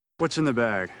What's in the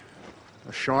bag?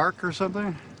 A shark or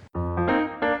something?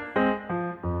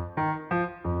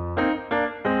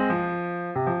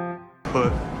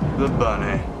 Put the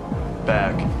bunny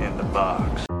back in the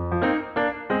box.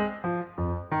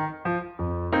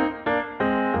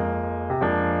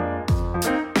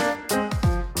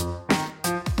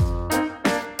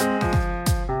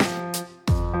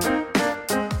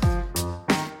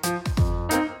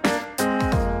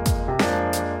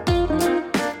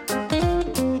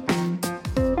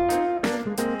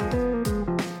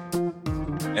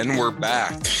 And we're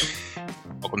back.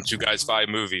 Welcome to Guys 5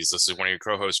 Movies. This is one of your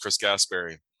co-hosts, Chris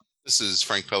Gaspari. This is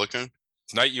Frank Pelican.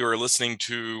 Tonight you are listening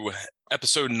to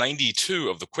episode 92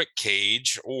 of The Quick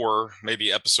Cage, or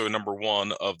maybe episode number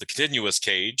 1 of The Continuous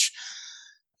Cage,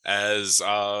 as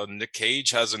Nick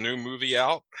Cage has a new movie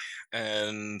out.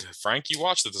 And Frank, you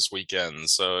watched it this weekend,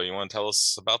 so you want to tell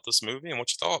us about this movie and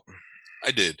what you thought? I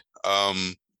did.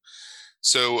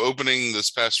 So opening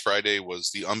this past Friday was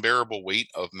The Unbearable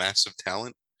Weight of Massive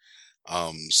Talent.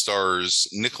 Stars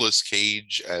Nicolas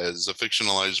Cage as a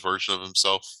fictionalized version of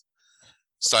himself,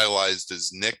 stylized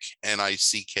as Nick,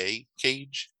 N-I-C-K,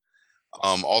 Cage.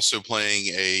 Also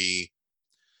playing a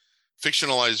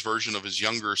fictionalized version of his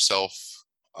younger self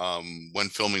when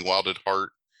filming Wild at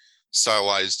Heart,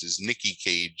 stylized as Nicky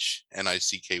Cage,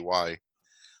 N-I-C-K-Y.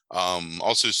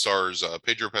 Also stars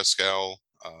Pedro Pascal,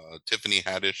 Tiffany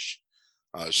Haddish,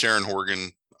 Sharon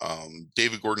Horgan,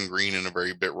 David Gordon Green in a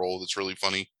very bit role that's really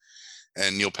funny,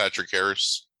 and Neil Patrick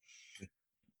Harris.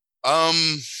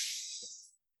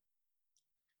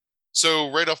 So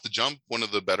right off the jump, one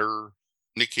of the better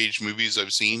Nick Cage movies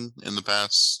I've seen in the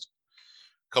past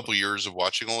couple years of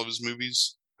watching all of his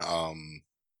movies. I'd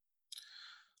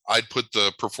put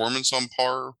the performance on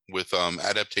par with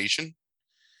Adaptation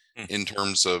in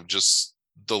terms of just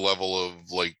the level of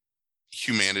like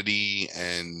humanity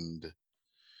and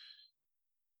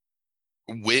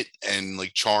wit and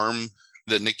like charm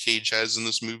that Nick Cage has in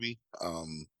this movie.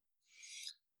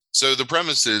 So the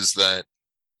premise is that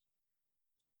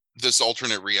this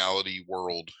alternate reality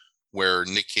world where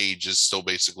Nick Cage is still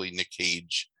basically Nick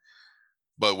Cage,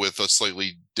 but with a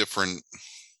slightly different,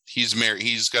 he's married,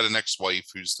 he's got an ex-wife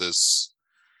who's this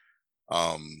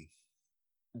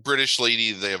British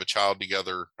lady. They have a child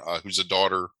together who's a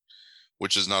daughter,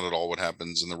 which is not at all what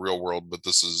happens in the real world, but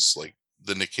this is like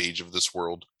the Nick Cage of this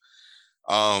world.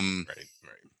 Right.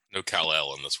 No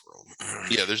Kal-El in this world.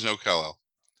 Yeah, there's no Kal-El.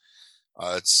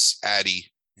 It's Addie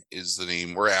is the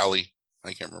name, or Allie.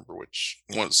 I can't remember which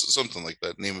one, something like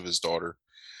that, name of his daughter.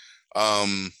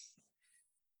 Addie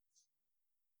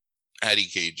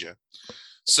Cage, yeah.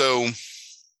 So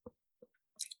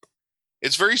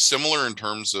it's very similar in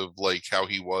terms of like how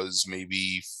he was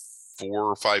maybe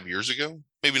 4 or 5 years ago.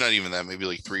 Maybe not even that, maybe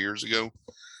like 3 years ago.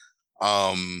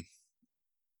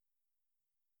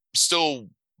 Still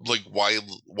like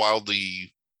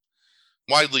widely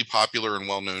popular and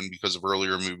well known because of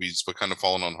earlier movies, but kind of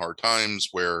fallen on hard times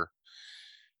where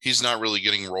he's not really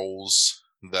getting roles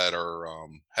that are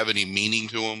have any meaning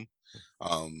to him.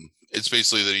 It's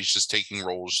basically that he's just taking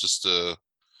roles just to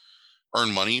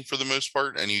earn money for the most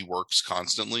part, and he works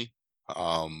constantly.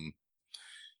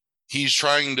 He's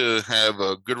trying to have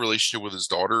a good relationship with his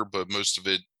daughter, but most of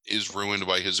it is ruined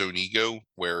by his own ego,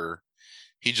 where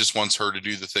he just wants her to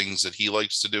do the things that he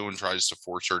likes to do and tries to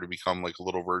force her to become like a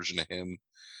little version of him.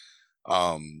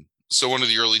 So one of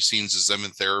the early scenes is them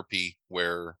in therapy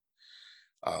where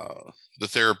the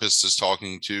therapist is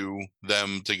talking to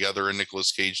them together and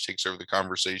Nicolas Cage takes over the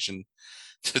conversation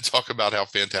to talk about how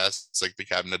fantastic the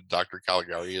Cabinet of Dr.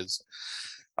 Caligari is.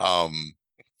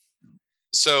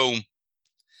 So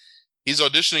he's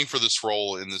auditioning for this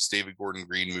role in this David Gordon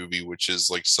Green movie, which is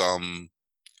like some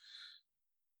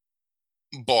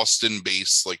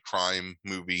Boston-based like crime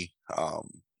movie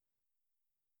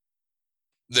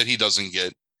that he doesn't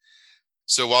get.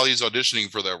 So while he's auditioning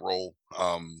for that role,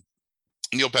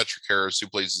 Neil Patrick Harris, who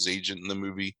plays his agent in the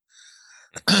movie,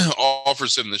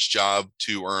 offers him this job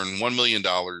to earn $1 million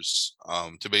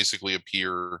to basically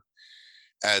appear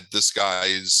at this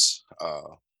guy's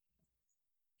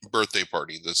birthday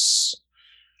party, this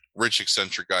rich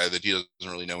eccentric guy that he doesn't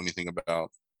really know anything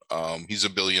about. He's a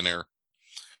billionaire.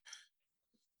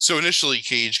 So initially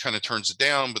Cage kind of turns it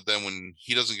down, but then when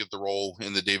he doesn't get the role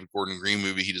in the David Gordon Green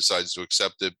movie, he decides to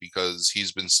accept it because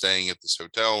he's been staying at this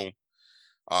hotel,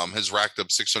 has racked up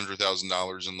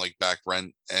 $600,000 in like back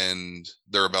rent, and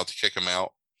they're about to kick him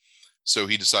out. So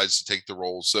he decides to take the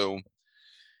role. So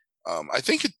I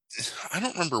think I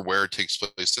don't remember where it takes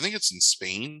place. I think it's in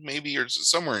Spain, maybe, or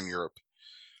somewhere in Europe.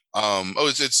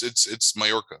 It's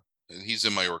Mallorca, and he's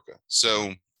in Mallorca.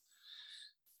 So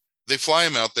they fly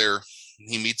him out there.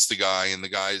 he meets the guy, and the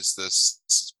guy's this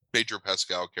Pedro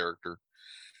Pascal character.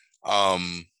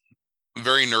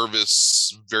 Very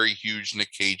nervous, very huge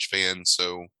Nick Cage fan.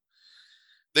 So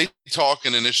they talk,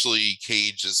 and initially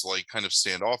Cage is like kind of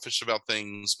standoffish about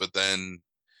things, but then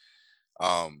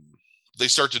they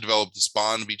start to develop this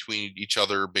bond between each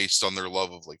other based on their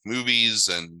love of like movies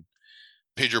and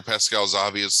Pedro Pascal's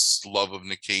obvious love of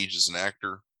Nick Cage as an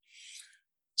actor.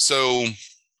 So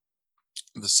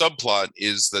the subplot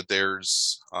is that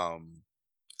there's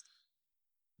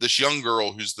this young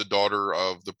girl who's the daughter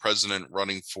of the president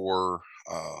running for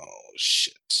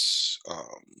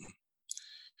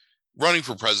running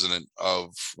for president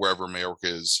of wherever Majorca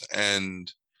is,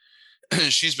 and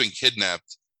she's been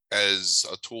kidnapped as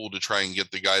a tool to try and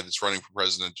get the guy that's running for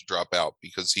president to drop out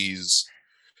because he's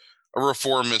a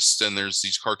reformist and there's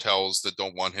these cartels that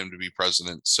don't want him to be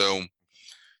president. So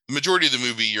the majority of the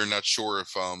movie, you're not sure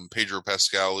if Pedro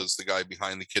Pascal is the guy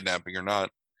behind the kidnapping or not.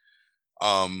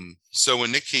 So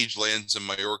when Nick Cage lands in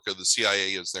Majorca, the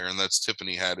CIA is there, and that's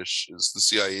Tiffany Haddish is the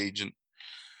CIA agent.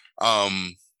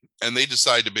 And they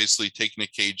decide to basically take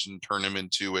Nick Cage and turn him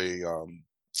into a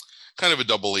kind of a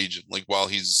double agent, like while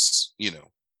he's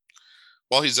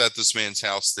at this man's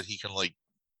house, that he can like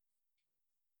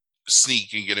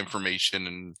sneak and get information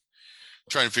and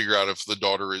try and figure out if the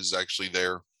daughter is actually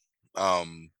there.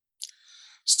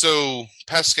 So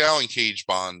Pascal and Cage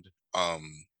bond.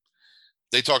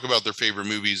 They talk about their favorite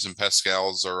movies, and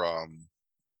Pascal's are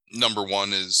number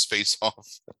one is Face Off,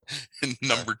 and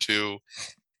number two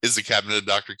is The Cabinet of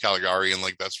Dr. Caligari, and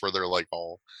like that's where they're like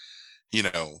all,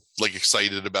 like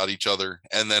excited about each other.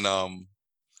 And then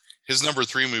his number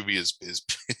three movie is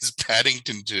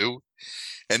Paddington 2,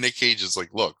 and Nick Cage is like,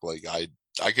 look, like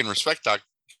I can respect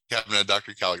Cabinet of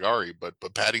Dr. Caligari, but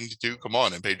Paddington 2, come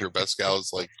on. And Pedro Pascal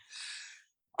is like,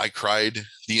 I cried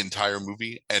the entire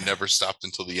movie and never stopped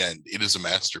until the end. It is a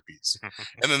masterpiece.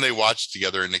 And then they watch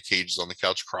together, and Nick Cage is on the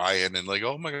couch crying and like,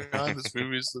 oh my God, this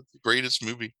movie is the greatest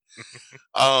movie.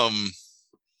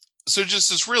 So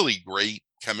just this really great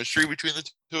chemistry between the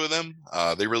two of them.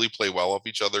 They really play well off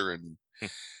each other, and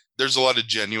there's a lot of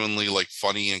genuinely like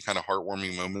funny and kind of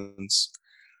heartwarming moments.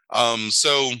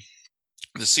 So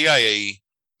the CIA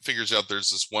figures out there's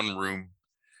this one room,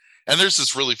 and there's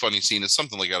this really funny scene. It's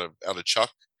something like out of Chuck,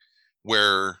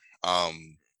 where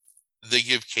they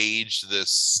give Cage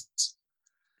this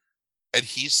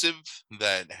adhesive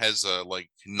that has a like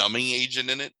numbing agent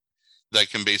in it that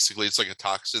can basically, it's like a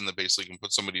toxin that basically can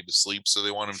put somebody to sleep. So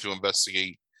they want him to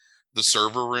investigate the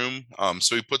server room.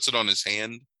 So he puts it on his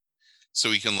hand so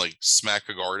he can like smack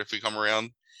a guard if he come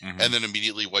around, and then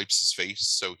immediately wipes his face.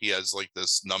 So he has like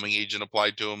this numbing agent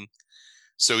applied to him.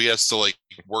 So he has to like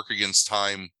work against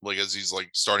time, like as he's like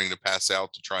starting to pass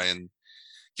out, to try and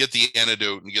get the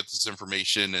antidote and get this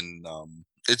information. And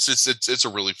it's a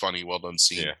really funny, well done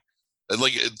scene. Yeah. And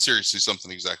like it's seriously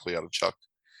something exactly out of Chuck.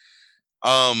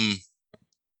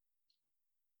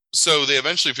 So they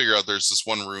eventually figure out there's this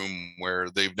one room where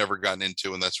they've never gotten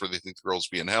into, and that's where they think the girl's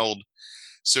being held.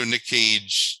 So Nick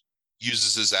Cage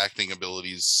uses his acting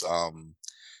abilities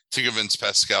to convince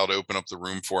Pascal to open up the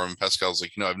room for him. Pascal's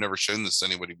like, I've never shown this to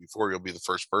anybody before. You'll be the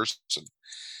first person.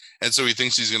 And so he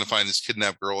thinks he's going to find this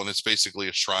kidnapped girl, and it's basically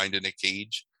a shrine to Nick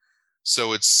Cage.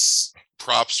 So it's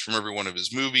props from every one of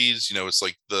his movies. It's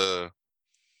like the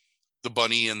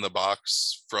bunny in the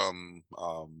box from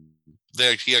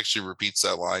he actually repeats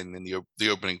that line in the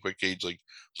opening Quick Cage, like,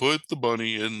 put the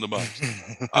bunny in the box.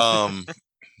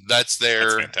 That's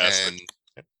there. That's fantastic.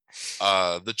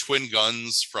 And the twin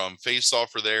guns from Face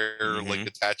Off are there, like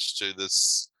attached to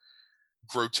this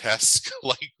grotesque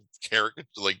like character,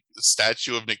 like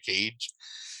statue of Nick Cage,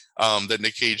 that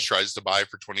Nick Cage tries to buy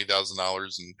for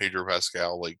 $20,000, and Pedro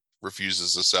Pascal like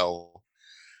refuses to sell.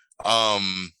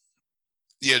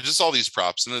 Yeah, just all these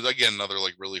props. And again, another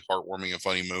like really heartwarming and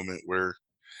funny moment where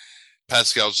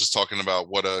Pascal's just talking about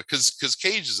what because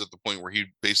Cage is at the point where he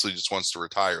basically just wants to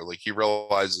retire. Like he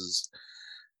realizes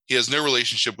he has no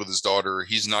relationship with his daughter.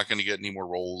 He's not going to get any more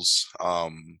roles.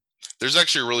 There's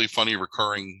actually a really funny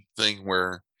recurring thing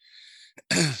where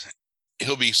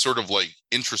he'll be sort of like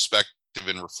introspective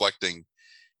and reflecting,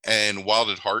 and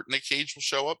Wild at Heart Nick Cage will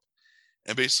show up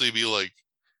and basically be like,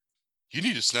 you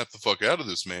need to snap the fuck out of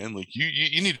this, man. Like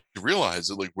you need to realize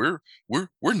that like we're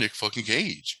Nick fucking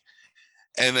Cage.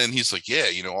 And then he's like, yeah,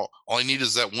 all I need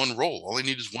is that one role. All I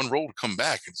need is one role to come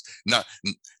back. It's not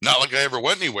like I ever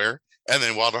went anywhere. And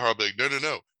then Wild at Heart will be like,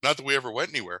 no, not that we ever went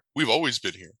anywhere. We've always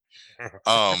been here.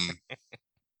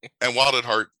 And Wild at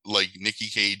Heart, like Nicky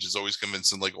Cage is always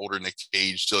convincing like older Nick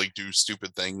Cage to like do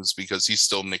stupid things because he's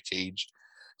still Nick Cage.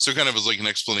 So kind of as like an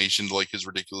explanation to like his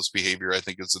ridiculous behavior, I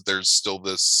think, is that there's still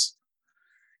this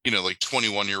like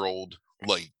 21-year-old,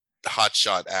 like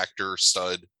hotshot actor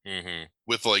stud Mm-hmm.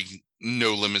 with like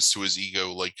no limits to his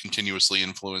ego, like continuously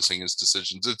influencing his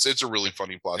decisions. It's a really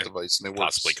funny plot device, and it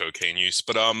Possibly works. cocaine use,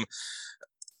 but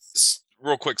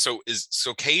real quick. So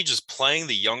Cage is playing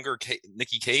the younger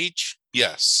Nicky Cage?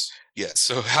 Yes.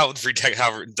 So how does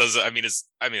it? I mean, it's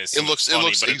It looks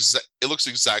funny, but it looks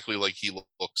exactly like he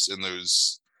looks in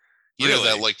those. Really?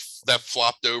 That like that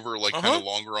flopped over, like kind of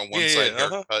longer on one side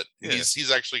haircut. Yeah.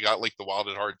 He's actually got like the Wild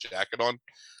at Heart jacket on,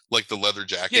 like the leather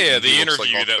jacket. Yeah, and the he looks,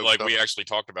 interview all that like coked we up. actually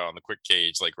talked about on the Quick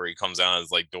Cage, like where he comes out and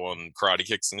is like doing karate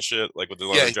kicks and shit, like with the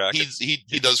leather jacket.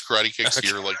 he does karate kicks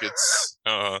here. Like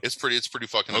it's pretty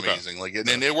fucking Okay. amazing. Like and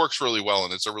it works really well,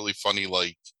 and it's a really funny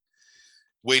like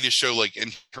way to show like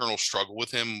internal struggle with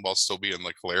him while still being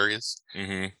like hilarious.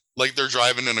 Mm-hmm. Like they're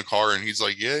driving in a car and he's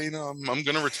like, yeah, I'm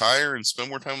gonna retire and spend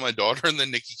more time with my daughter, and then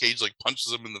Nicky Cage like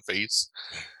punches him in the face.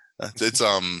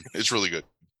 It's really good.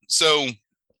 So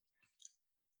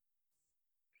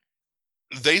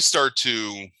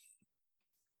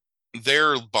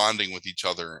they're bonding with each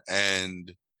other,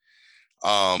 and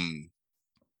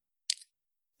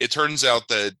it turns out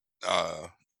that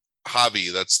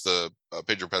Javi, that's the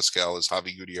Pedro Pascal is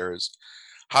Javi Gutierrez.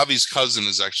 Javi's cousin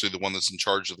is actually the one that's in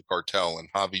charge of the cartel,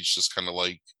 and Javi's just kind of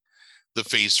like the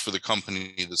face for the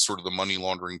company, that's sort of the money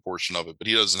laundering portion of it, but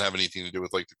he doesn't have anything to do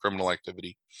with like the criminal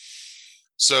activity.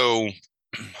 So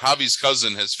Javi's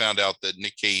cousin has found out that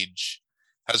Nick Cage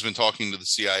has been talking to the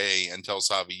CIA and tells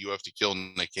Javi, you have to kill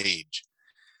Nick Cage.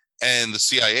 And the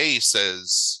CIA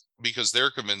says, because they're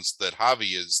convinced that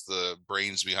Javi is the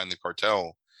brains behind the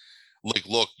cartel, like,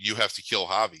 look, you have to kill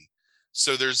Javi.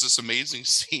 So there's this amazing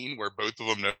scene where both of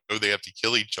them know they have to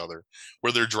kill each other,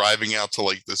 where they're driving out to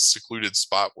like this secluded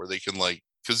spot where they can like,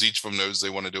 because each of them knows they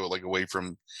want to do it like away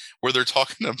from where they're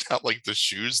talking about like the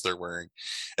shoes they're wearing.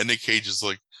 And Nick Cage is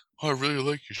like, oh, I really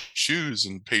like your shoes.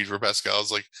 And Pedro Pascal is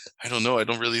like, I don't know. I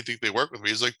don't really think they work with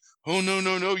me. He's like, oh, no.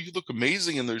 You look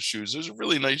amazing in those shoes. Those are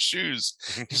really nice shoes.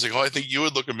 He's like, oh, I think you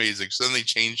would look amazing. So then they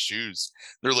change shoes.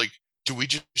 They're like, do we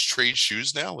just trade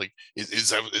shoes now? Like, is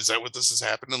that what this is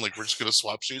happening? Like, we're just gonna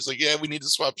swap shoes? Like, yeah, we need to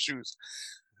swap shoes.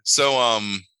 So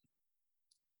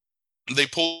they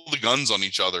pull the guns on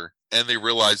each other, and they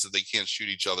realize that they can't shoot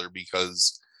each other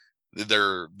because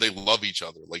they love each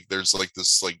other. Like there's like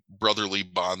this like brotherly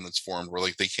bond that's formed where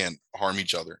like they can't harm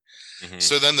each other. Mm-hmm.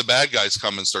 So then the bad guys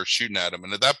come and start shooting at him,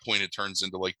 and at that point it turns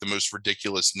into like the most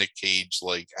ridiculous Nick Cage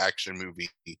like action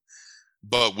movie,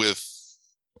 but with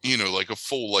like a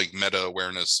full like meta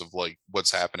awareness of like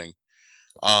what's happening.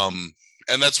 And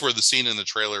that's where the scene in the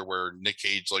trailer where Nick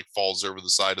Cage like falls over the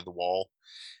side of the wall,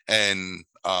 and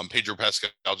Pedro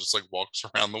Pascal just like walks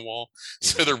around the wall.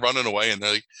 So they're running away, and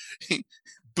they're like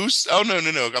boost. Oh no,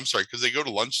 I'm sorry, because they go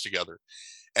to lunch together,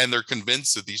 and they're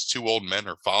convinced that these two old men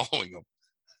are following them,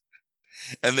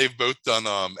 and they've both done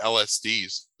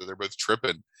LSDs, so they're both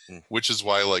tripping, which is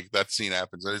why like that scene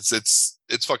happens. And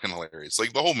it's fucking hilarious.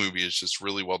 Like the whole movie is just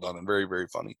really well done and very, very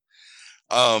funny.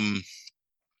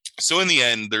 So in the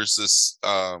end, there's this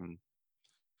the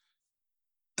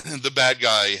bad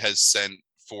guy has sent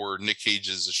for Nick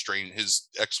Cage's his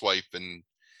ex-wife and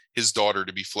his daughter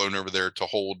to be flown over there to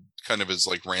hold kind of as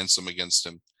like ransom against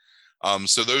him.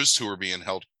 So those two are being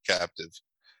held captive.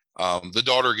 The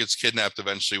daughter gets kidnapped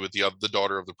eventually with the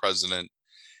daughter of the president.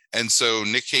 And so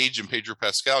Nick Cage and Pedro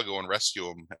Pascal go and rescue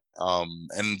him.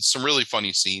 And some really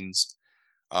funny scenes.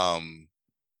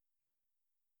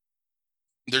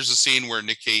 There's a scene where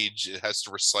Nick Cage has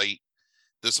to recite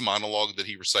this monologue that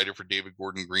he recited for David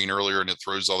Gordon Green earlier, and it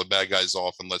throws all the bad guys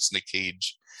off and lets Nick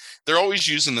Cage. They're always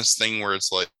using this thing where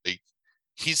it's like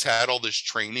he's had all this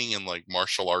training in like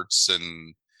martial arts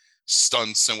and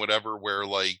stunts and whatever, where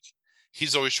like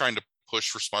he's always trying to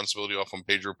push responsibility off on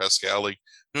Pedro Pascal. Like,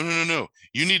 no,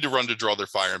 you need to run to draw their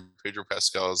fire. And Pedro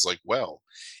Pascal is like, well,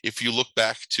 if you look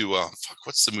back to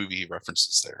what's the movie he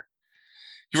references there?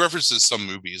 He references some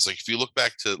movies. Like if you look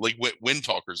back to like Wind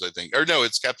Talkers, I think, or no,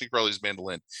 it's Captain Crowley's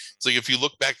Mandolin. It's like, if you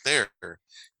look back there,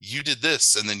 you did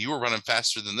this, and then you were running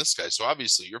faster than this guy. So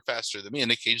obviously you're faster than me. And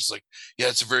Nick Cage is like, yeah,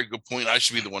 it's a very good point. I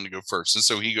should be the one to go first. And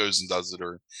so he goes and does it.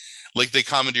 Or like they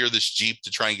commandeer this Jeep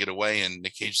to try and get away. And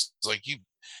Nick Cage is like,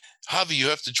 Javi, you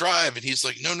have to drive. And he's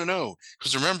like, no.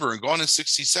 Because remember, in Gone in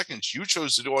 60 Seconds, you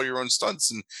chose to do all your own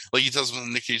stunts. And like he tells him,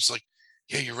 and Nick Cage is like,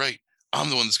 yeah, you're right. I'm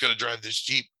the one that's going to drive this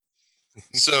Jeep.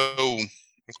 So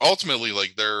ultimately,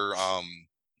 like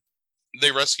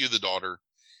they rescue the daughter,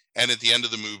 and at the end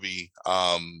of the movie,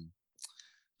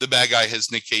 the bad guy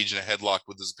has Nick Cage in a headlock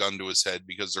with his gun to his head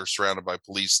because they're surrounded by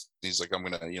police. He's like, I'm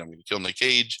gonna kill Nick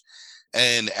Cage.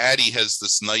 And Addie has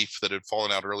this knife that had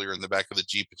fallen out earlier in the back of the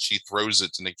Jeep, and she throws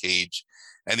it to Nick Cage,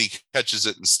 and he catches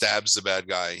it and stabs the bad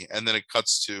guy. And then it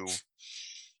cuts to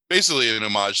basically an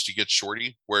homage to Get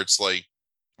Shorty, where it's like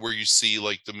where you see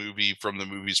like the movie from the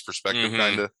movie's perspective,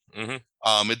 kind of.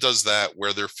 It does that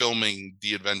where they're filming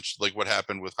the adventure, like what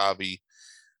happened with Javi,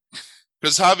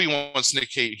 because Javi wants Nick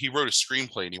Cage. He wrote a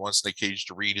screenplay, and he wants Nick Cage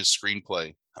to read his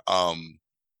screenplay,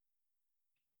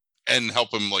 and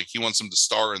help him. Like he wants him to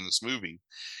star in this movie.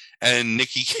 And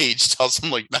Nicky Cage tells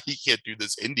him, like, no, you can't do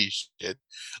this indie shit.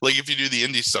 Like, if you do the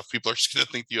indie stuff, people are just going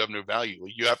to think you have no value.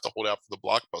 Like, you have to hold out for the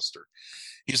blockbuster.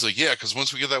 He's like, yeah, because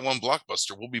once we get that one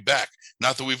blockbuster, we'll be back.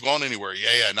 Not that we've gone anywhere.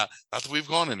 Yeah, not that we've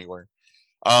gone anywhere.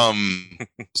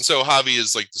 So Javi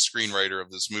is like the screenwriter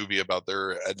of this movie about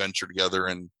their adventure together,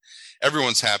 and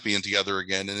everyone's happy and together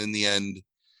again. And in the end,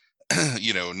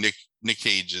 you know, Nick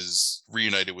Cage is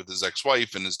reunited with his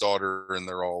ex-wife and his daughter, and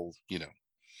they're all, you know,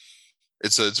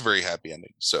 it's a very happy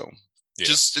ending. So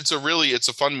just it's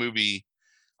a fun movie.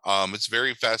 It's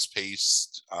very fast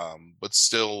paced, but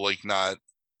still like not.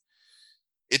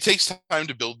 It takes time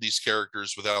to build these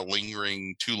characters without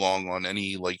lingering too long on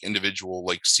any like individual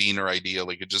like scene or idea.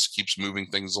 Like it just keeps moving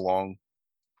things along.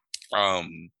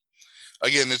 Again,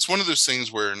 it's one of those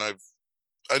things where, and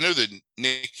I know that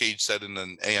Nick Cage said in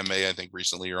an AMA, I think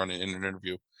recently, or in an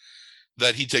interview,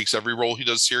 that he takes every role he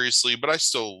does seriously, but I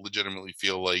still legitimately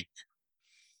feel like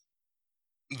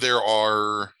there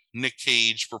are Nick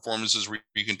Cage performances where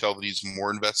you can tell that he's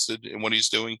more invested in what he's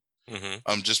doing,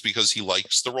 just because he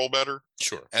likes the role better.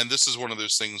 Sure. And this is one of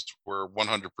those things where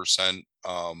 100%,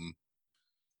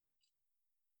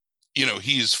 you know,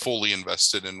 he's fully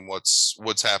invested in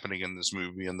what's happening in this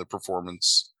movie and the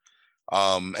performance.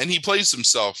 And he plays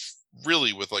himself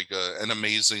really with like an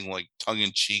amazing, like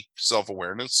tongue-in-cheek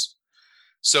self-awareness.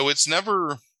 So it's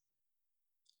never,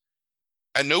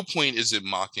 at no point is it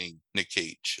mocking Nick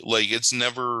Cage. Like it's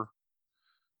never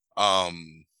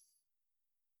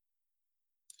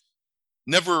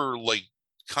like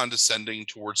condescending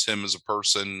towards him as a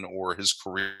person or his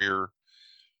career,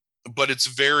 but it's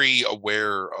very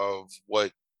aware of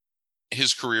what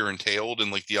his career entailed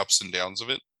and like the ups and downs of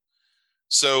it.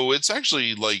 So it's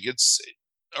actually like it's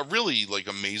a really like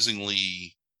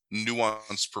amazingly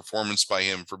nuanced performance by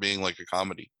him for being like a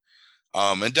comedy.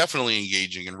 And definitely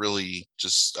engaging and really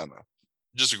just, I don't know,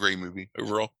 just a great movie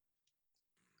overall.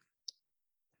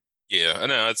 Yeah, I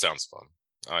know, that sounds fun.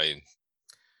 I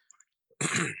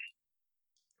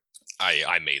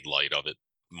made light of it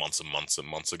months and months and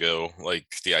months ago, like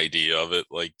the idea of it,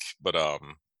 like, but no,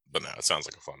 it sounds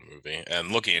like a fun movie.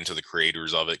 And looking into the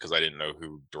creators of it, because I didn't know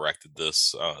who directed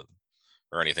this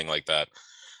or anything like that.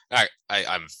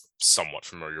 I'm somewhat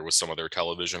familiar with some of their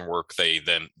television work. They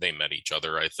met each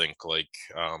other, I think, like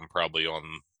probably on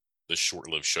the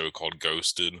short-lived show called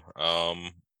Ghosted,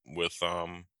 with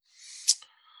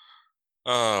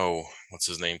oh, what's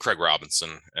his name? Craig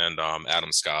Robinson and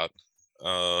Adam Scott.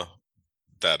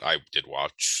 That I did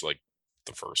watch like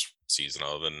the first season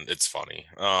of, and it's funny.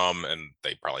 And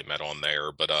they probably met on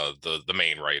there, but the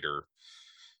main writer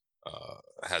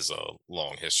has a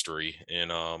long history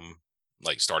in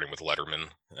like starting with Letterman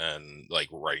and like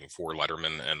writing for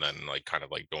Letterman, and then like kind of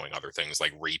like doing other things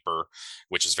like Reaper,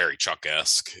 which is very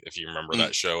Chuck-esque, if you remember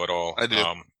that show at all. I do.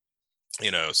 You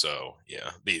know, so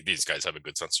yeah, these guys have a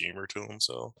good sense of humor to them.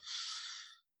 So,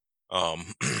 but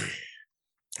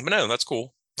no, that's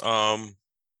cool.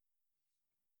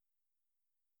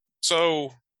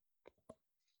 So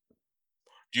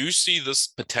do you see this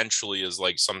potentially as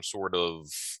like some sort of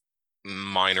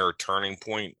minor turning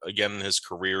point again in his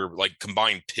career, like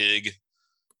combine Pig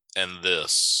and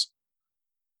this?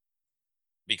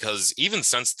 Because even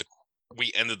since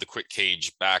we ended the Quick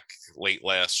Cage back late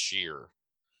last year,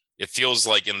 it feels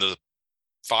like in the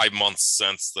 5 months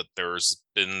since that there's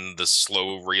been this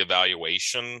slow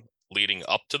reevaluation leading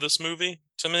up to this movie,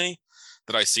 to me,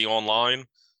 that I see online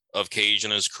of Cage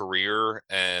and his career,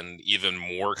 and even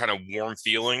more kind of warm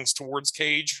feelings towards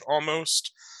Cage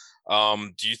almost.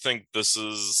 Do you think this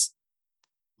is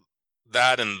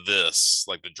that, and this,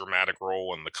 like the dramatic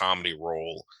role and the comedy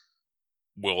role,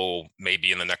 will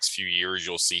maybe in the next few years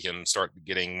you'll see him start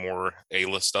getting more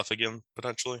A-list stuff again,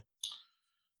 potentially?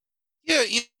 Yeah,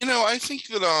 you know, I think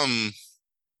that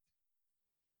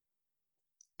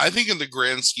I think in the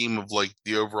grand scheme of like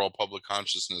the overall public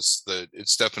consciousness that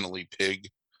it's definitely Pig.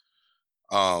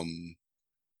 That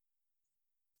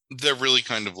really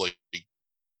kind of like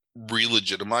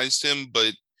re-legitimized him.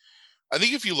 But I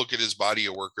think if you look at his body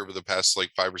of work over the past like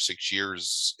 5 or 6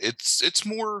 years, it's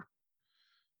more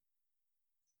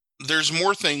there's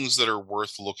more things that are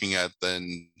worth looking at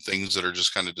than things that are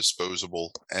just kind of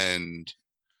disposable and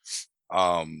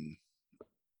um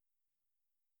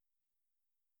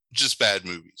just bad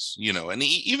movies, and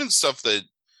even stuff that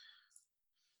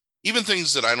even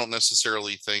things that I don't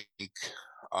necessarily think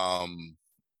um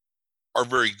are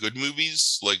very good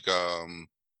movies, like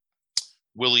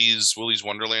Willy's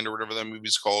Wonderland or whatever that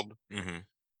movie's called. Mm-hmm.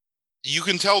 You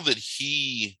can tell that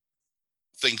he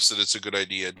thinks that it's a good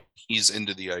idea. He's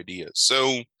into the idea.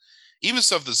 So even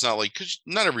stuff that's not like, because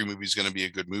not every movie is going to be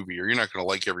a good movie, or you're not going to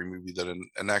like every movie that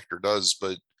an actor does.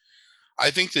 But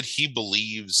I think that he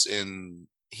believed in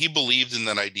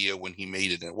that idea when he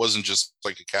made it. And it wasn't just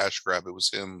like a cash grab. It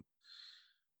was him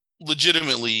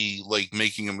legitimately like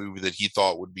making a movie that he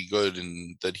thought would be good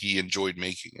and that he enjoyed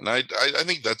making. And I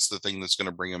think that's the thing that's going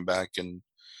to bring him back. And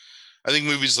I think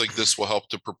movies like this will help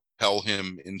to propel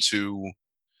him into,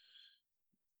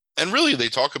 and really they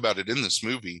talk about it in this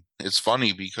movie. It's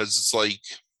funny because it's like,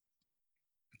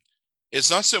 it's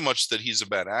not so much that he's a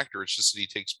bad actor, it's just that he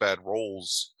takes bad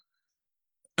roles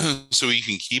so he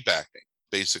can keep acting,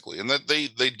 basically. And that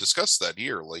they discuss that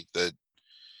here, like that,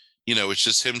 it's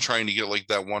just him trying to get like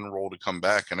that one role to come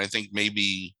back. And I think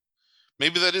maybe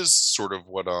that is sort of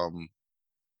what's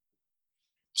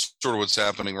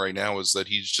happening right now, is that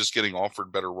he's just getting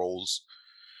offered better roles.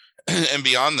 And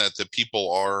beyond that, that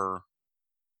people are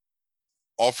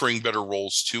offering better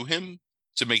roles to him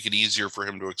to make it easier for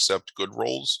him to accept good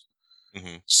roles.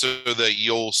 Mm-hmm. So that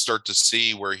you'll start to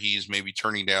see where he's maybe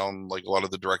turning down like a lot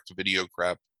of the direct to video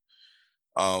crap.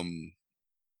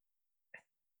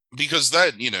 Because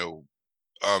that,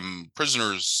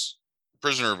 Prisoner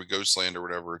of a Ghostland or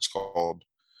whatever it's called,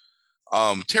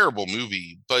 terrible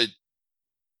movie, but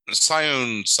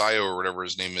Sion Sayo or whatever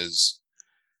his name is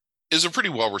a pretty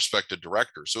well respected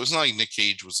director. So it's not like Nick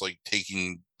Cage was like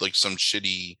taking like some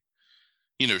shitty,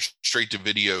 straight to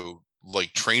video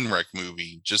like train wreck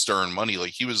movie just to earn money.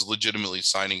 Like he was legitimately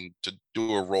signing to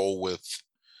do a role with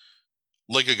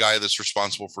like a guy that's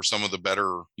responsible for some of the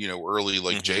better, early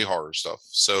like J horror stuff.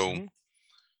 So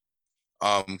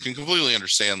can completely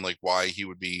understand like why he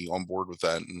would be on board with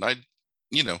that. And I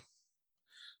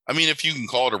mean, if you can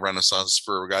call it a renaissance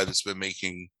for a guy that's been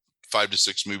making 5 to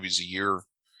 6 movies a year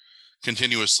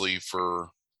continuously for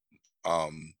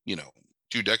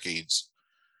 2 decades.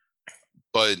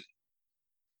 But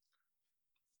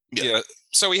yeah,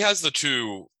 so he has the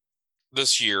two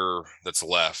this year that's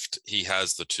left. He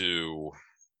has the two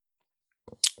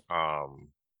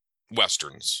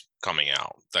westerns coming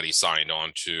out that he signed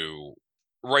on to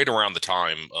right around the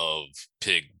time of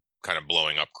Pig kind of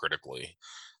blowing up critically.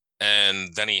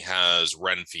 And then he has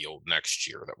Renfield next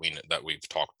year that we've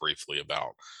talked briefly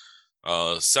about.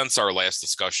 Since our last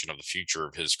discussion of the future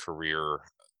of his career,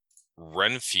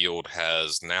 Renfield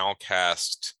has now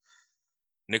cast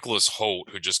Nicholas Hoult,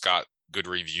 who just got good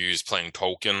reviews, playing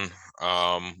Tolkien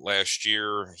last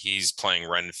year. He's playing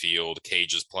Renfield.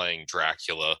 Cage is playing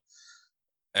Dracula.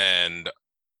 And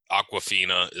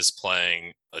Aquafina is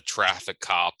playing a traffic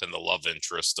cop and the love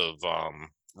interest of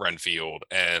Renfield.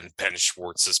 And Ben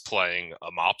Schwartz is playing a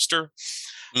mobster.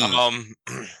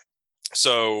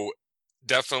 So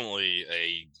definitely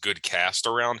a good cast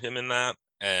around him in that.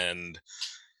 And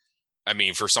I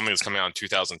mean, for something that's coming out in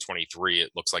 2023,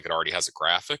 it looks like it already has a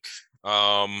graphic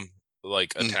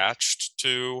attached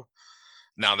to.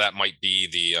 Now that might be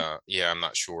the I'm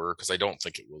not sure, because I don't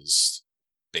think it was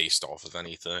based off of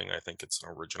anything. I think it's an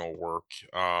original work.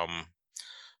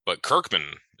 But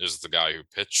Kirkman is the guy who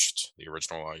pitched the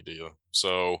original idea.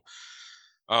 So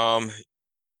and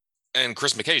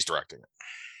Chris McKay's directing it.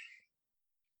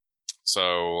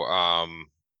 So I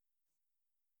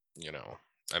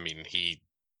mean,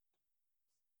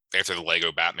 after the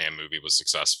Lego Batman movie was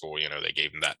successful, they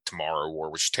gave him that Tomorrow War,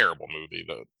 which is a terrible movie,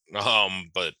 but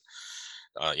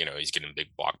he's getting big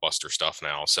blockbuster stuff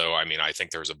now. So, I mean, I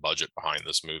think there's a budget behind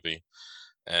this movie,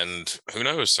 and who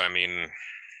knows? I mean,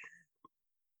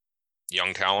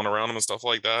 young talent around him and stuff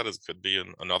like that could be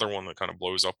another one that kind of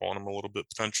blows up on him a little bit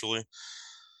potentially,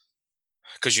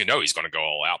 because he's going to go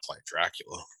all out playing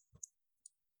Dracula.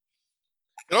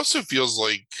 It also feels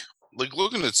like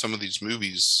looking at some of these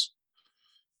movies,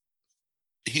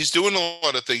 he's doing a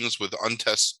lot of things with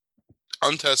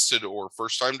untested or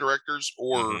first-time directors,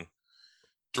 or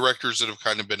directors that have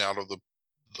kind of been out of the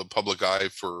public eye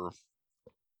for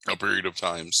a period of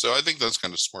time. So I think that's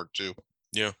kind of smart too.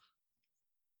 Yeah.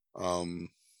 Well,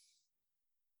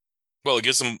 it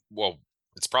gives him. Well,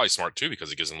 it's probably smart too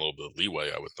because it gives him a little bit of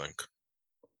leeway, I would think.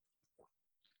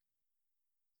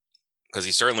 Because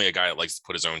he's certainly a guy that likes to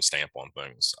put his own stamp on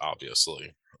things,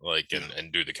 obviously,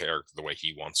 and do the character the way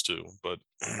he wants to. But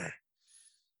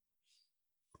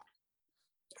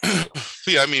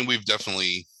Yeah, I mean, we've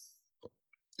definitely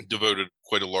devoted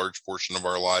quite a large portion of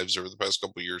our lives over the past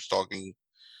couple of years talking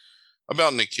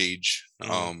about Nick Cage.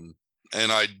 And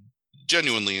I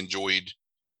genuinely enjoyed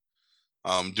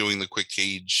doing the Quick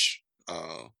Cage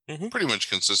pretty much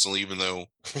consistently, even though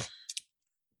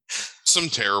some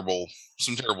terrible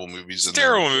movies in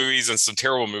Terrible there. movies and some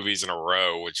terrible movies in a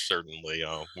row, which certainly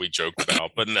we joke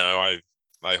about. But no,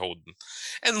 I hold.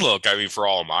 And look, I mean, for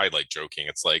all of my like joking,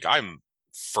 it's like I'm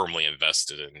firmly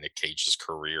invested in Nick Cage's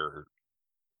career.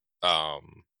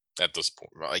 At this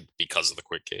point, like because of the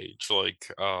Quick Cage,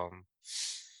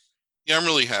 Yeah, I'm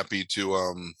really happy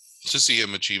to see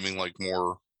him achieving like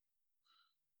more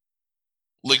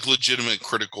like legitimate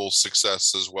critical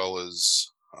success, as well as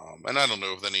and I don't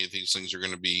know if any of these things are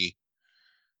going to be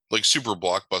like super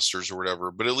blockbusters or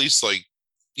whatever, but at least like,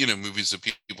 you know, movies that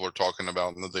people are talking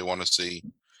about and that they want to see.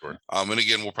 Sure. And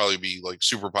again, will probably be like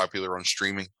super popular on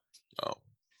streaming,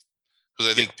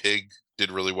 because I think Pig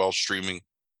did really well streaming.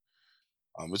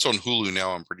 It's on Hulu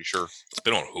now, I'm pretty sure. It's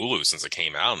been on Hulu since it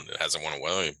came out and it hasn't went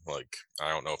away. Like, I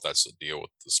don't know if that's a deal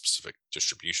with the specific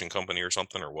distribution company or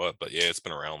something or what, but yeah, it's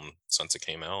been around since it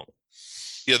came out.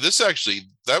 Yeah,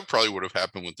 that probably would have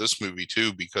happened with this movie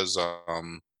too, because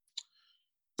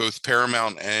both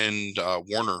Paramount and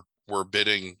Warner were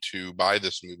bidding to buy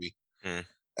this movie,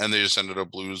 and they just ended up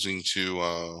losing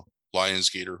to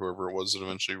Lionsgate or whoever it was that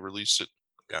eventually released it.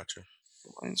 Gotcha.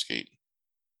 Lionsgate.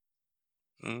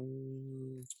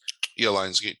 Yeah,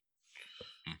 Lionsgate.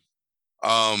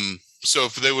 So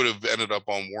if they would have ended up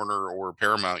on Warner or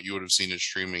Paramount, you would have seen it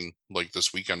streaming like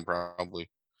this weekend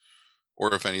probably,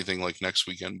 or if anything like next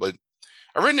weekend. But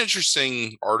I read an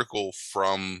interesting article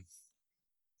from,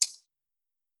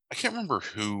 I can't remember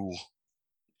who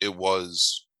it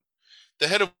was, the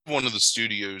head of one of the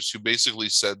studios, who basically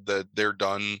said that they're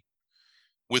done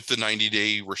with the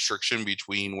 90-day restriction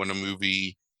between when a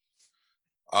movie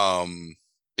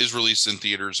is released in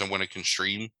theaters and when it can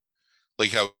stream,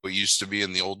 like how it used to be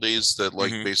in the old days, that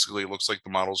like basically it looks like the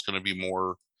model is going to be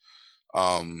more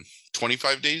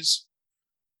 25 days.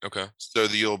 Okay. So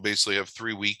that you'll basically have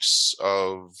 3 weeks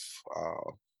of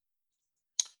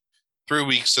 3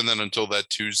 weeks, and then until that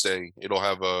Tuesday, it'll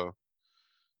have a,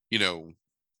 you know,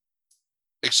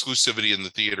 exclusivity in the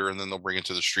theater, and then they'll bring it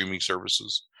to the streaming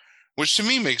services, which to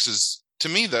me that's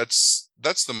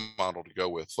the model to go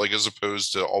with, like, as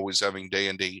opposed to always having day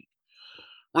and date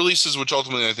releases, which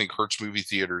ultimately I think hurts movie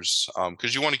theaters,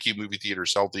 because you want to keep movie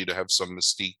theaters healthy to have some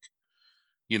mystique,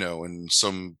 you know, and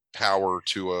some power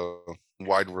to a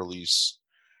wide release,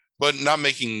 but not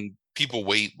making people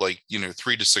wait like, you know,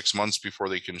 3 to 6 months before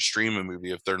they can stream a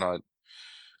movie if they're not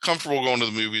comfortable going to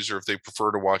the movies, or if they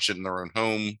prefer to watch it in their own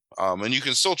home. And you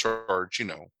can still charge, you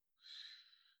know,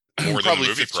 more probably than the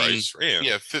movie 15, price.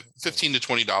 Yeah, $15 to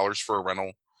 $20 for a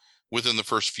rental within the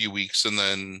first few weeks, and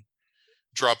then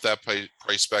drop that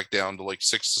price back down to like $6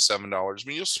 to $7. I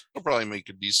mean, you'll still probably make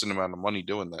a decent amount of money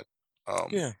doing that.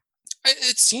 Yeah.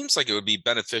 It seems like it would be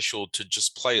beneficial to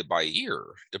just play it by ear,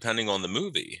 depending on the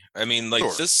movie. I mean, like,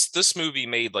 Sure. this movie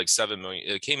made like 7 million.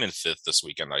 It came in fifth this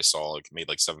weekend. I saw it made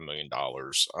like $7 million.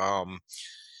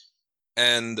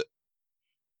 And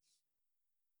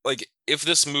like, if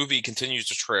this movie continues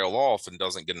to trail off and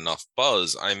doesn't get enough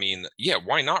buzz, I mean, yeah,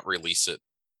 why not release it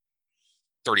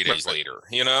 30 days later,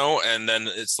 you know? And then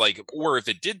it's like, or if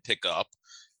it did pick up,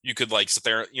 you could like sit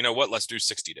there, you know what, let's do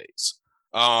 60 days.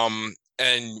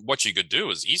 And what you could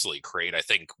do is easily create, I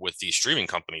think, with these streaming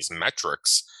companies,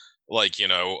 metrics, like, you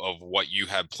know, of what you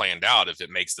have planned out. If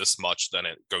it makes this much, then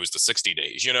it goes to 60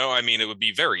 days, you know? I mean, it would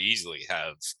be very easily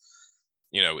have,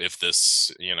 you know, if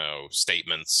this, you know,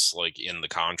 statements like in the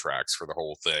contracts for the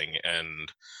whole thing.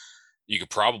 And you could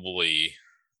probably,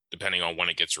 depending on when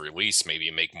it gets released,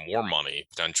 maybe make more money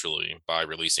potentially by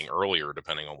releasing earlier,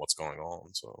 depending on what's going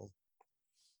on. So,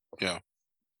 yeah,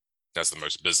 that's the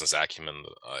most business acumen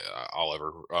I'll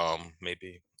ever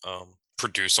maybe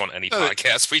produce on any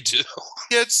podcast we do.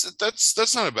 Yeah,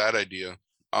 that's not a bad idea.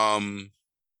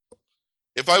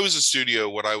 If I was a studio,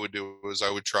 what I would do is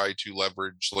I would try to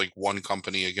leverage like one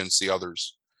company against the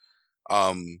others,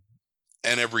 and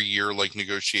every year like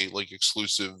negotiate like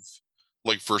exclusive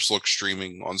like first look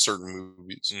streaming on certain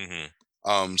movies.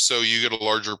 So you get a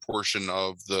larger portion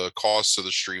of the cost of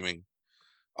the streaming,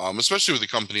 especially with a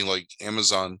company like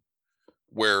Amazon,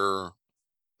 where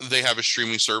they have a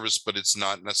streaming service, but it's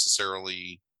not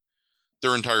necessarily,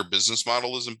 their entire business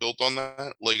model isn't built on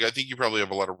that. Like, I think you probably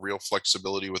have a lot of real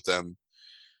flexibility with them,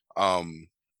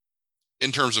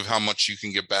 in terms of how much you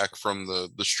can get back from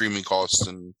the streaming costs,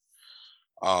 and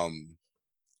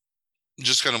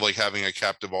just kind of like having a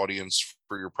captive audience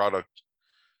for your product.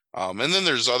 And then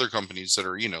there's other companies that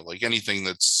are, like anything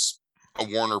that's a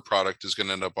Warner product is going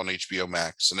to end up on HBO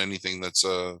Max, and anything that's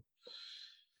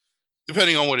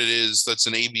depending on what it is, that's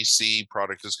an ABC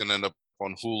product is going to end up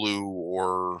on Hulu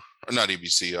or not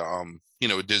ABC,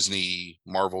 Disney,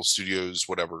 Marvel Studios,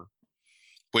 whatever.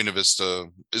 Buena Vista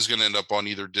is going to end up on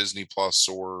either Disney Plus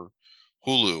or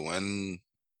Hulu. And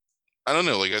I don't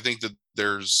know, like I think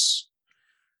there's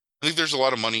a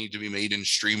lot of money to be made in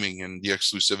streaming and the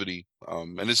exclusivity.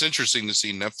 And it's interesting to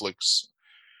see Netflix,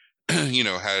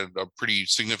 had a pretty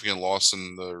significant loss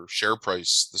in their share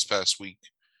price this past week.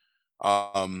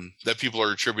 That people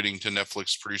are attributing to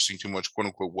Netflix producing too much quote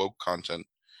unquote woke content.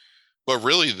 But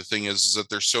really the thing is that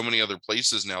there's so many other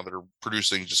places now that are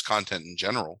producing just content in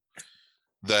general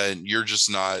that you're just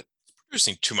not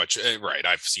producing too much. Right.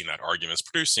 I've seen that argument. It's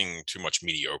producing too much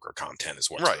mediocre content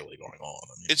is what's Right. really going on.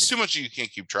 I mean, It's too much you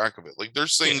can't keep track of it. Like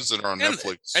there's things that are on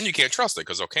Netflix. And you can't trust it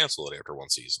because they'll cancel it after one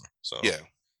season. So yeah.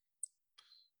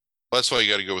 That's why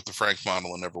you got to go with the Frank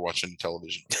model and never watch any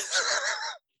television.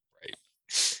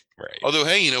 Right. Although,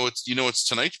 hey, what's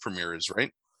tonight's premiere is,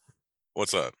 right?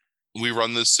 What's up? We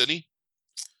Run This City.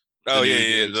 Oh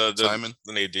yeah. Simon.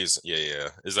 The new D's. Yeah.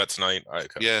 Is that tonight?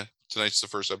 Okay. Yeah, tonight's the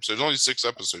first episode. There's only 6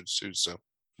 episodes too, so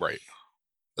right.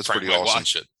 That's Frank pretty awesome.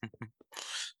 Watch it.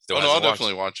 Oh no, I'll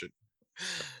definitely watch it.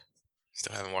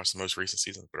 Still haven't watched the most recent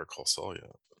season of Better Call Saul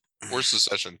yet. Or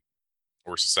Succession.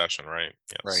 Or Succession, right?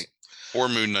 Yes. Right. Or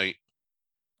Moon Knight.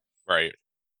 Right.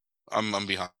 I'm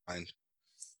behind.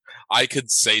 I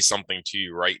could say something to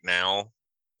you right now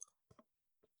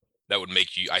that would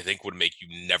make you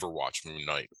never watch Moon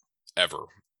Knight ever,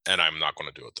 and I'm not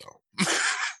going to do it though.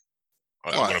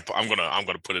 I'm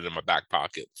gonna put it in my back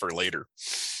pocket for later.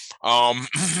 So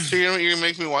you're gonna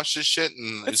make me watch this shit,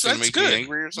 and it's gonna make me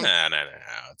angry or something? No.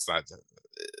 It's not.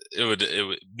 It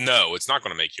would. No, it's not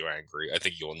going to make you angry. I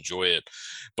think you'll enjoy it.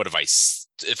 But if I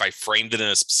framed it in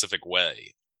a specific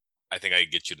way, I think I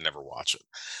could get you to never watch it.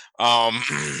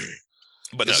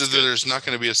 But is it that there's not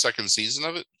going to be a second season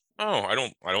of it? Oh, I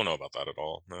don't know about that at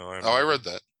all. No. I read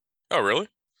that. Oh, really?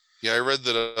 Yeah, I read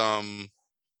that.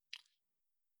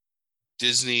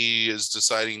 Disney is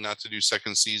deciding not to do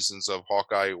second seasons of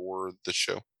Hawkeye or the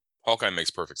show. Hawkeye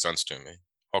makes perfect sense to me.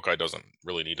 Hawkeye doesn't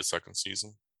really need a second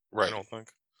season. Right. I don't think.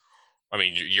 I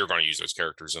mean, you're going to use those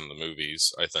characters in the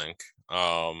movies, I think.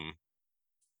 The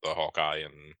Hawkeye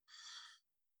and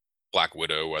Black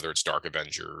Widow, whether it's Dark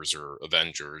Avengers or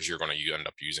Avengers, you're going to end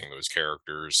up using those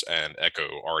characters. And Echo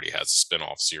already has a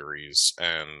spin-off series,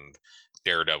 and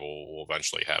Daredevil will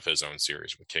eventually have his own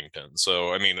series with Kingpin.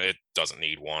 So, I mean, it doesn't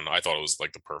need one. I thought it was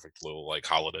like the perfect little like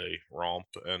holiday romp,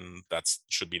 and that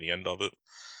should be the end of it.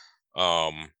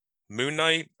 Moon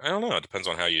Knight, I don't know. It depends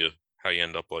on how you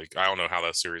end up. Like, I don't know how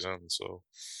that series ends. So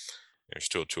there's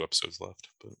still 2 episodes left,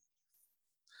 but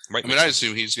I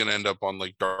assume he's going to end up on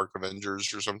like Dark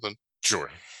Avengers or something. Sure.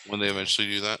 When they eventually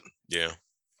do that. Yeah.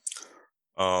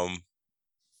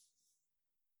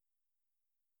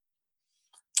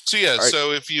 So yeah,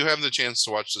 so if you have the chance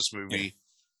to watch this movie,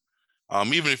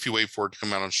 even if you wait for it to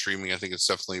come out on streaming, I think it's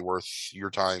definitely worth your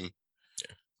time.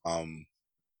 Yeah.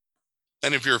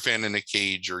 And if you're a fan of Nick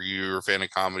Cage or you're a fan of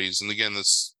comedies, and again,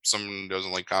 someone who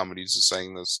doesn't like comedies is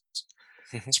saying this,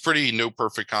 it's pretty no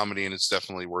perfect comedy, and it's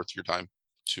definitely worth your time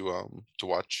to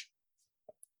watch.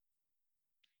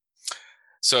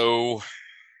 So,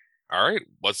 all right,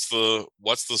 what's the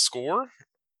score,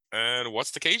 and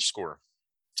what's the Cage score?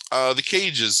 The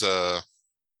Cage is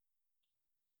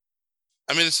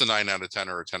it's a 9 out of 10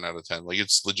 or a 10 out of 10. Like,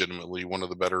 it's legitimately one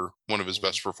of his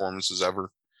best performances ever.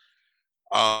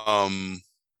 The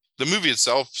movie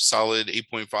itself, solid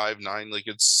 8.59. Like,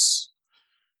 it's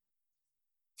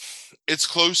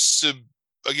close to,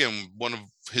 again, one of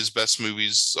his best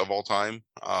movies of all time.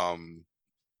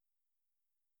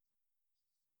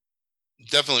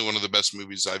 Definitely one of the best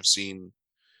movies I've seen.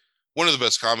 One of the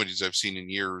best comedies I've seen in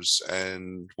years,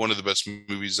 and one of the best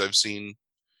movies I've seen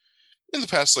in the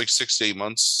past like 6 to 8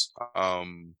 months.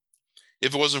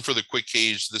 If it wasn't for the Quick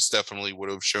Cage, this definitely would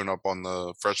have shown up on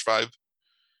the Fresh 5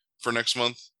 for next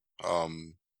month.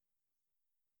 And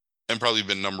probably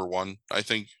been number 1, I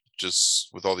think, just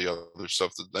with all the other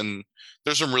stuff. And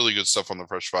there's some really good stuff on the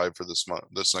Fresh 5 for this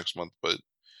next month, but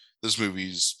this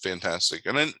movie's fantastic.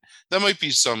 And then that might be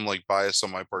some like bias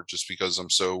on my part, just because I'm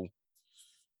so,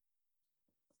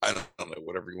 I don't know,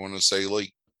 whatever you want to say,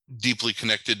 like deeply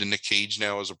connected to Nick Cage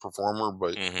now as a performer.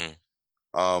 But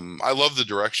I love the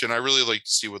direction. I really like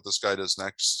to see what this guy does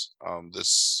next.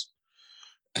 This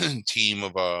team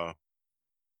of Gorgaman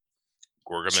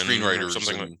screenwriters, or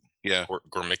something, and, yeah,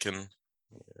 Gormican,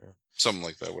 something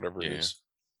like that, whatever it is.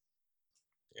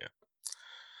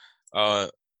 Yeah.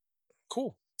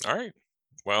 Cool. All right.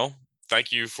 Well,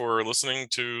 thank you for listening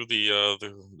to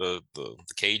the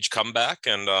Cage comeback,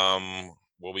 and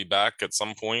we'll be back at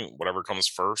some point, whatever comes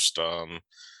first.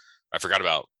 I forgot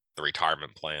about the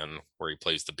retirement plan where he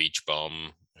plays the beach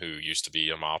bum who used to be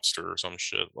a mobster or some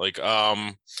shit. Like,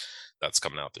 that's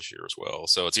coming out this year as well.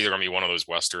 So it's either gonna be one of those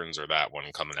westerns or that one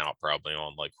coming out probably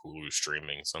on like Hulu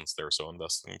streaming since they're so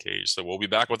invested in Cage. So we'll be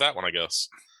back with that one, I guess.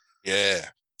 Yeah.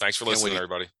 Thanks for Can't listening, wait.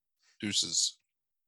 everybody. Deuces.